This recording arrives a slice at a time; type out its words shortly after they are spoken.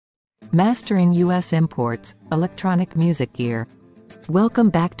Mastering U.S. Imports, Electronic Music Gear. Welcome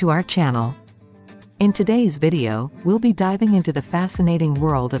back to our channel. In today's video, we'll be diving into the fascinating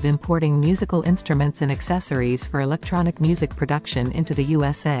world of importing musical instruments and accessories for electronic music production into the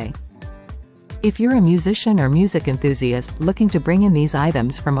USA. If you're a musician or music enthusiast looking to bring in these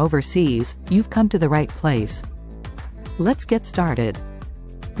items from overseas, you've come to the right place. Let's get started.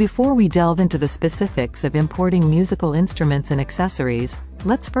 Before we delve into the specifics of importing musical instruments and accessories,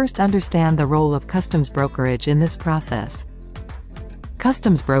 let's first understand the role of customs brokerage in this process.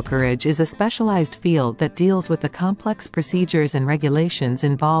 Customs brokerage is a specialized field that deals with the complex procedures and regulations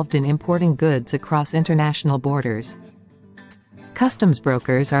involved in importing goods across international borders. Customs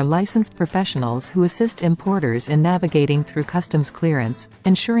brokers are licensed professionals who assist importers in navigating through customs clearance,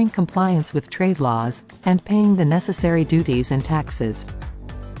 ensuring compliance with trade laws, and paying the necessary duties and taxes.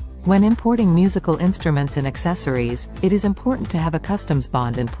 When importing musical instruments and accessories, it is important to have a customs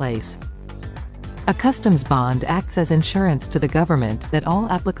bond in place. A customs bond acts as insurance to the government that all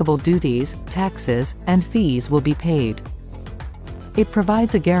applicable duties, taxes, and fees will be paid. It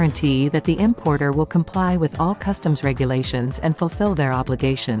provides a guarantee that the importer will comply with all customs regulations and fulfill their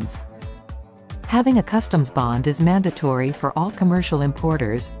obligations. Having a customs bond is mandatory for all commercial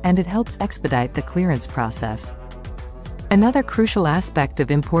importers, and it helps expedite the clearance process. Another crucial aspect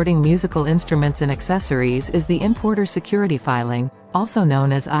of importing musical instruments and accessories is the importer security filing, also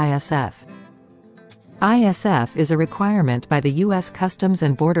known as ISF. ISF is a requirement by the U.S. Customs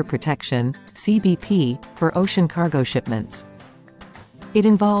and Border Protection, CBP, for ocean cargo shipments. It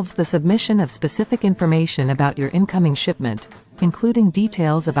involves the submission of specific information about your incoming shipment, including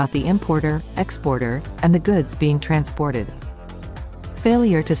details about the importer, exporter, and the goods being transported.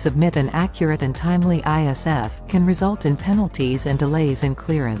 Failure to submit an accurate and timely ISF can result in penalties and delays in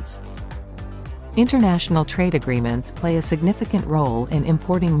clearance. International trade agreements play a significant role in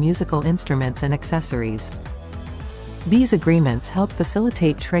importing musical instruments and accessories. These agreements help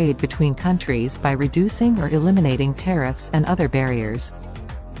facilitate trade between countries by reducing or eliminating tariffs and other barriers.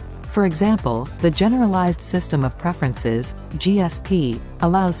 For example, the Generalized System of Preferences, GSP,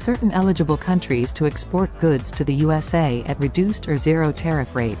 allows certain eligible countries to export goods to the USA at reduced or zero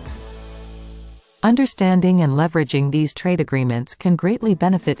tariff rates. Understanding and leveraging these trade agreements can greatly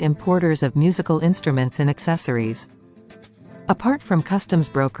benefit importers of musical instruments and accessories. Apart from customs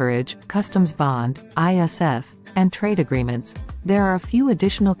brokerage, customs bond, ISF, and trade agreements, there are a few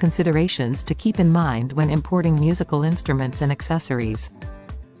additional considerations to keep in mind when importing musical instruments and accessories.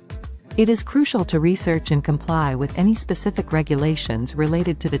 It is crucial to research and comply with any specific regulations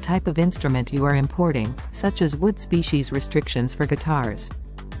related to the type of instrument you are importing, such as wood species restrictions for guitars.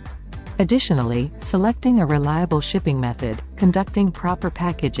 Additionally, selecting a reliable shipping method, conducting proper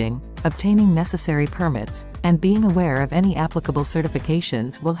packaging, obtaining necessary permits, and being aware of any applicable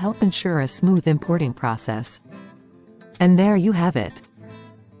certifications will help ensure a smooth importing process. And there you have it.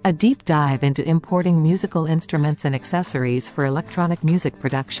 A deep dive into importing musical instruments and accessories for electronic music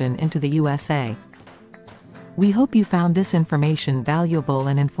production into the USA. We hope you found this information valuable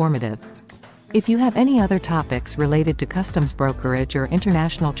and informative. If you have any other topics related to customs brokerage or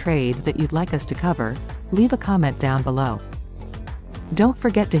international trade that you'd like us to cover, leave a comment down below. Don't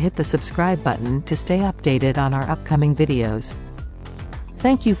forget to hit the subscribe button to stay updated on our upcoming videos.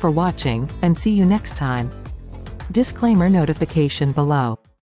 Thank you for watching, and see you next time. Disclaimer notification below.